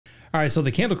All right, so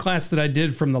the candle class that I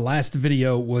did from the last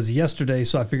video was yesterday,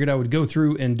 so I figured I would go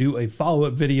through and do a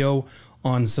follow-up video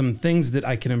on some things that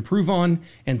I can improve on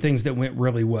and things that went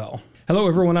really well. Hello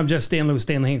everyone, I'm Jeff Standley with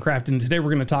Standley Handcraft, and today we're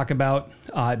going to talk about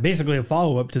basically a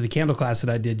follow-up to the candle class that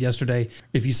I did yesterday.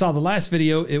 If you saw the last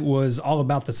video, it was all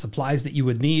about the supplies that you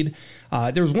would need.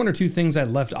 There was one or two things I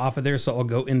left off of there, so I'll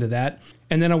go into that.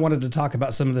 And then I wanted to talk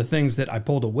about some of the things that I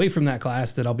pulled away from that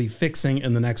class that I'll be fixing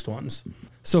in the next ones.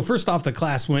 So first off, the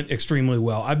class went extremely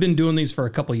well. I've been doing these for a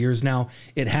couple years now.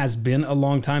 It has been a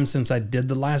long time since I did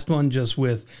the last one, just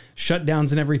with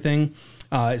shutdowns and everything.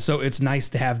 So it's nice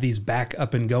to have these back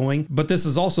up and going, but this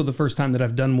is also the first time that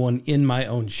I've done one in my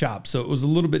own shop. So it was a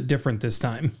little bit different this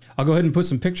time. I'll go ahead and put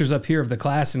some pictures up here of the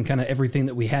class and kind of everything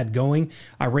that we had going.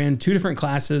 I ran two different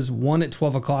classes, one at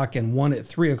 12 o'clock and one at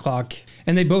 3 o'clock,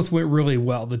 and they both went really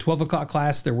well. The 12 o'clock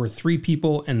class, there were 3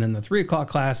 people, and then the 3 o'clock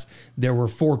class, there were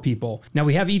 4 people. Now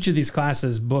we have each of these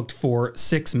classes booked for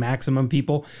 6 maximum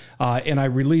people, and I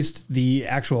released the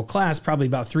actual class probably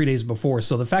about 3 days before.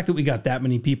 So the fact that we got that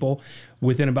many people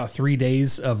within about 3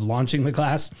 days of launching the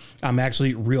class, I'm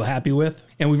actually real happy with.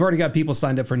 And we've already got people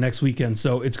signed up for next weekend.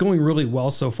 So it's going really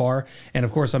well so far. And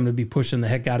of course, I'm going to be pushing the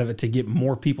heck out of it to get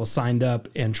more people signed up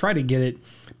and try to get it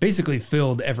basically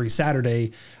filled every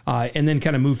Saturday, and then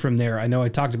kind of move from there. I know I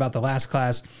talked about the last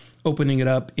class, opening it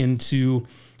up into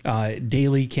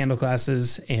daily candle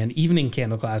classes and evening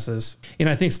candle classes. And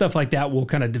I think stuff like that will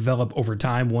kind of develop over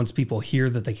time once people hear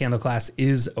that the candle class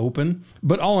is open.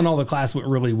 But all in all, the class went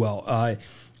really well.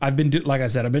 Like I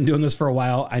said, I've been doing this for a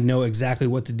while. I know exactly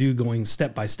what to do, going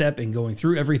step by step and going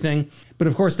through everything. But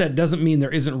of course, that doesn't mean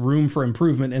there isn't room for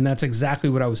improvement. And that's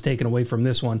exactly what I was taking away from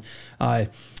this one.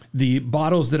 The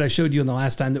bottles that I showed you in the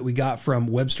last time that we got from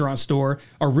Webstaurant Store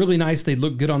are really nice. They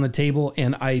look good on the table.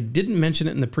 And I didn't mention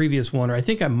it in the previous one, or I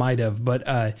think I might have, but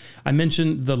I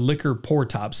mentioned the liquor pour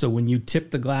top. So when you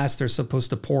tip the glass, they're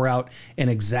supposed to pour out an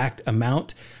exact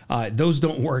amount. Those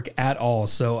don't work at all.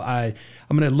 So I'm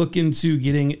going to look into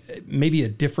getting maybe a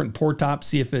different pour top,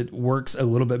 see if it works a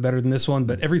little bit better than this one.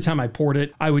 But every time I poured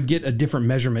it, I would get a different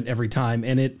measurement every time.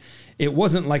 And it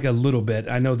wasn't like a little bit.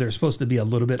 I know they're supposed to be a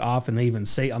little bit off, and they even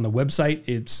say on the website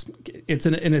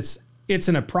it's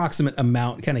an approximate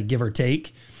amount, kind of give or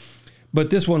take. But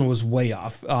this one was way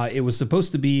off. It was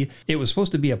supposed to be a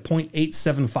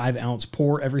 0.875 ounce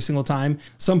pour every single time.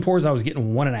 Some pours I was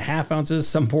getting 1.5 ounces.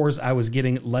 Some pours I was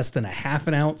getting less than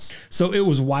 1/2 ounce. So it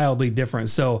was wildly different.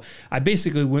 So I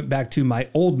basically went back to my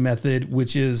old method,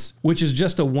 which is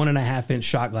just a 1.5 inch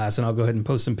shot glass. And I'll go ahead and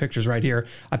post some pictures right here.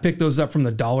 I picked those up from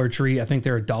the Dollar Tree. I think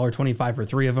they're $1.25 for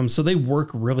 3 of them. So they work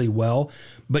really well,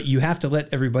 but you have to let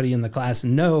everybody in the class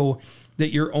know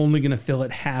that you're only going to fill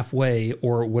it halfway,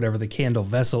 or whatever the candle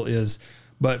vessel is.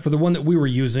 But for the one that we were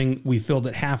using, we filled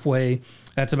it halfway.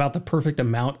 That's about the perfect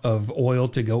amount of oil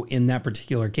to go in that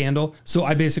particular candle. So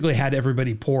I basically had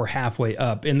everybody pour halfway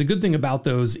up. And the good thing about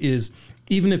those is,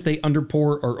 even if they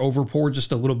underpour or overpour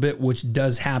just a little bit, which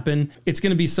does happen, it's going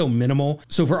to be so minimal.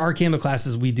 So for our candle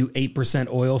classes, we do 8%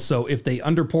 oil. So if they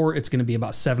underpour, it's going to be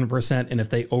about 7%. And if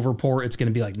they overpour, it's going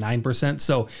to be like 9%.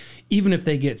 So even if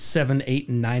they get 7, 8,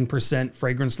 and 9%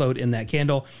 fragrance load in that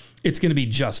candle, it's going to be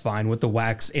just fine with the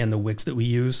wax and the wicks that we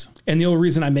use. And the only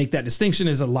reason I make that distinction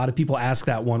is a lot of people ask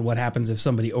that one, what happens if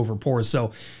somebody overpours?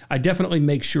 So I definitely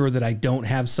make sure that I don't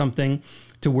have something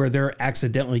to where they're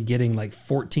accidentally getting like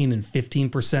 14 and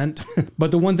 15%.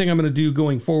 But the one thing I'm going to do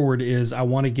going forward is I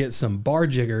want to get some bar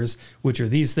jiggers, which are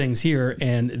these things here.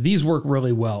 And these work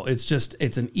really well.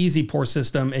 It's an easy pour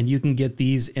system, and you can get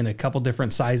these in a couple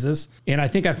different sizes. And I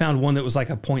think I found one that was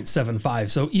like a 0.75.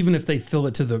 So even if they fill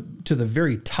it to the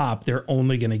very top, they're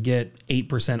only going to get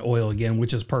 8% oil again,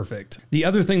 which is perfect. The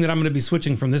other thing that I'm going to be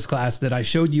switching from this class that I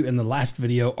showed you in the last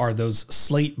video are those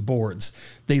slate boards.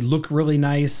 They look really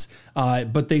nice,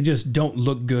 but they just don't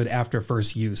look good after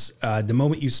first use. The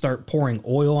moment you start pouring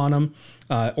oil on them,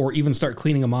 or even start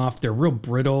cleaning them off, they're real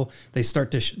brittle. They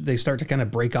start to kind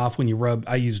of break off when you rub.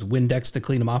 I used Windex to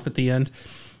clean them off at the end.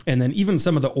 And then even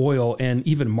some of the oil and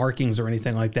even markings or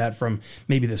anything like that from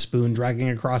maybe the spoon dragging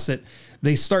across it,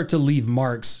 they start to leave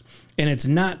marks. And it's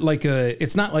not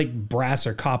like brass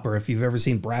or copper. If you've ever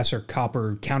seen brass or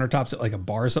copper countertops at like a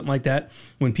bar or something like that,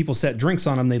 when people set drinks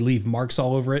on them, they leave marks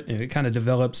all over it, and it kind of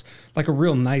develops like a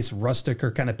real nice rustic or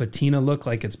kind of patina look,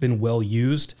 like it's been well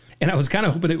used. And I was kind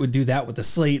of hoping it would do that with the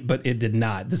slate, but it did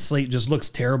not. The slate just looks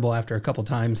terrible after a couple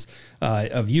times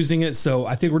of using it. So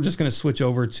I think we're just going to switch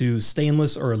over to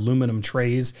stainless or aluminum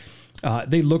trays.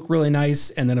 They look really nice.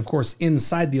 And then of course,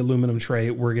 inside the aluminum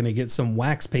tray, we're going to get some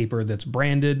wax paper that's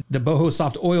branded, the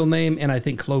Bohosoft oil name, and I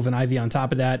think clove and ivy on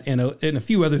top of that, and a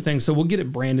few other things. So we'll get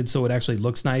it branded so it actually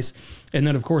looks nice. And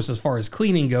then of course, as far as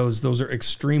cleaning goes, those are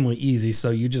extremely easy. So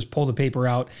you just pull the paper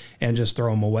out and just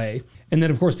throw them away. And then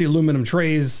of course the aluminum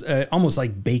trays, almost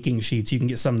like baking sheets. You can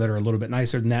get some that are a little bit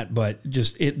nicer than that, but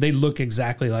just they look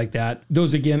exactly like that.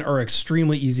 Those again are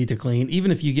extremely easy to clean.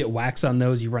 Even if you get wax on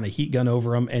those, you run a heat gun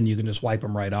over them and you can just wipe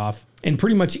them right off. And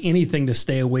pretty much anything to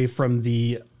stay away from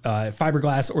the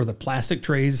fiberglass or the plastic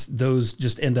trays, those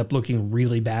just end up looking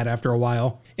really bad after a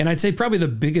while. And I'd say probably the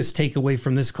biggest takeaway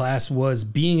from this class was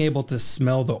being able to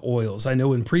smell the oils. I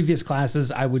know in previous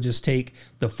classes, I would just take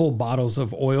the full bottles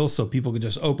of oil so people could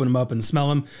just open them up and smell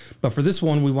them. But for this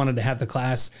one, we wanted to have the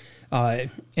class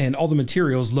and all the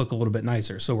materials look a little bit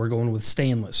nicer. So we're going with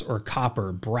stainless or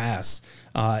copper, brass,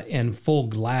 and full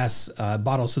glass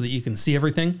bottles so that you can see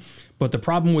everything. But the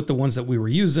problem with the ones that we were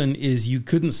using is you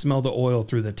couldn't smell the oil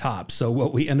through the top. So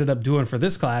what we ended up doing for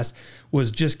this class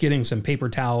was just getting some paper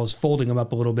towels, folding them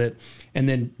up a little bit, and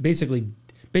then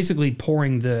basically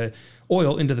pouring the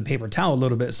oil into the paper towel a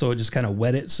little bit so it just kind of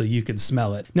wet it so you could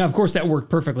smell it. Now, of course, that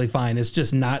worked perfectly fine. It's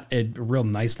just not a real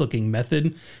nice looking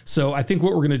method. So I think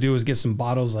what we're going to do is get some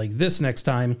bottles like this next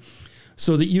time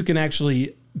so that you can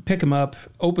actually pick them up,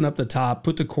 open up the top,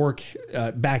 put the cork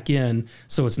back in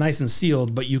so it's nice and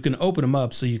sealed, but you can open them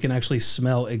up so you can actually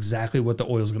smell exactly what the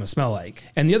oil is going to smell like.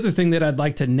 And the other thing that I'd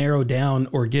like to narrow down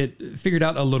or get figured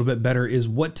out a little bit better is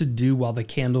what to do while the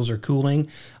candles are cooling.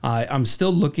 I'm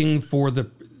still looking for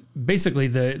basically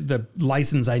the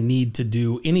license I need to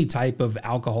do any type of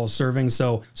alcohol serving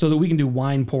so that we can do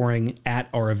wine pouring at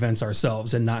our events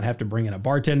ourselves and not have to bring in a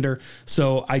bartender.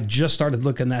 So I just started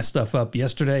looking that stuff up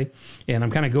yesterday, and I'm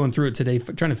kind of going through it today,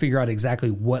 trying to figure out exactly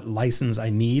what license I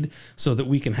need so that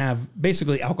we can have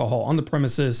basically alcohol on the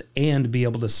premises and be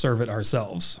able to serve it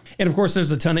ourselves. And of course,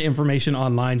 there's a ton of information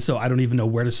online, so I don't even know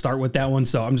where to start with that one.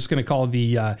 So I'm just going to call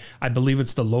I believe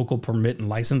it's the local permit and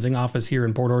licensing office here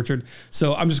in Port Orchard.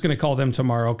 So I'm just going to call them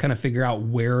tomorrow, kind of figure out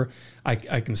where I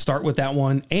can start with that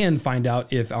one and find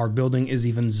out if our building is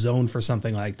even zoned for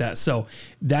something like that. So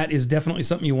that is definitely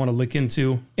something you want to look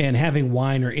into. And having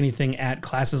wine or anything at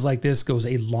classes like this goes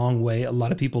a long way. A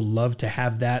lot of people love to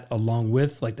have that along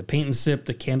with like the paint and sip,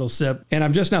 the candle sip. And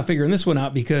I'm just now figuring this one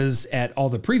out because at all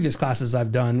the previous classes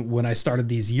I've done, when I started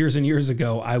these years and years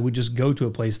ago, I would just go to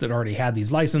a place that already had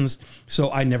these licensed,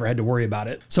 so I never had to worry about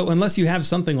it. So unless you have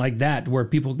something like that where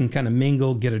people can kind of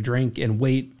mingle, get a drink, and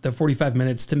wait the 45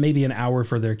 minutes to maybe an hour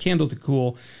for their candle to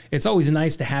cool, it's always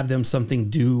nice to have them something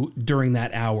do during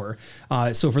that hour.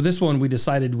 So for this one, we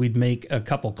decided we'd make a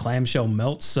couple clamshell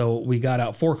melts. So we got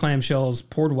out 4 clamshells,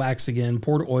 poured wax again,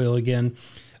 poured oil again,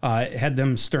 had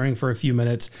them stirring for a few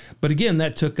minutes. But again,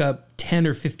 that took up 10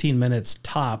 or 15 minutes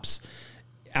tops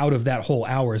out of that whole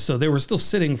hour. So they were still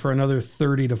sitting for another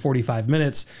 30 to 45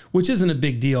 minutes, which isn't a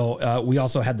big deal. We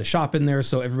also had the shop in there,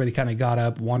 so everybody kind of got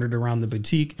up, wandered around the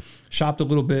boutique, shopped a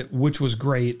little bit, which was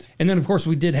great. And then of course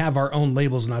we did have our own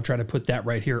labels, and I'll try to put that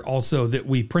right here also, that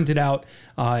we printed out.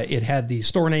 It had the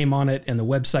store name on it and the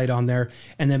website on there,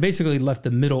 and then basically left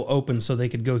the middle open so they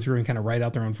could go through and kind of write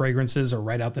out their own fragrances or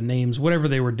write out the names, whatever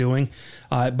they were doing.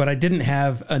 But I didn't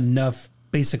have enough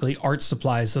basically art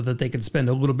supplies so that they could spend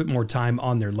a little bit more time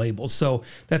on their labels. So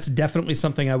that's definitely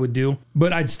something I would do,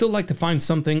 but I'd still like to find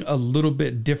something a little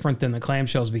bit different than the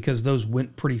clamshells because those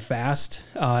went pretty fast.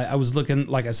 I was looking,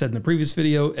 like I said in the previous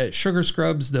video, at sugar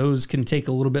scrubs. Those can take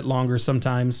a little bit longer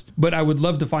sometimes, but I would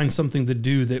love to find something to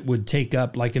do that would take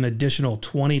up like an additional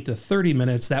 20 to 30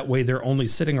 minutes. That way they're only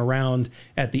sitting around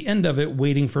at the end of it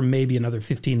waiting for maybe another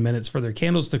 15 minutes for their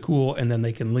candles to cool, and then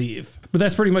they can leave. But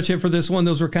that's pretty much it for this one.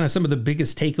 Those were kind of some of the biggest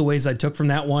takeaways I took from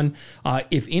that one.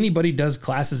 If anybody does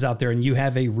classes out there and you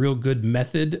have a real good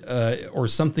method or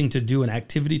something to do, an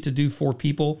activity to do for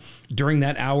people during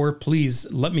that hour,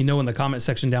 please let me know in the comment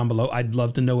section down below. I'd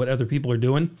love to know what other people are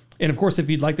doing. And of course, if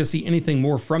you'd like to see anything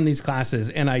more from these classes,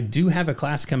 and I do have a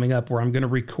class coming up where I'm going to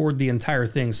record the entire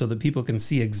thing so that people can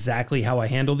see exactly how I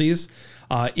handle these.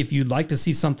 If you'd like to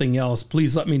see something else,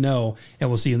 please let me know,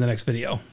 and we'll see you in the next video.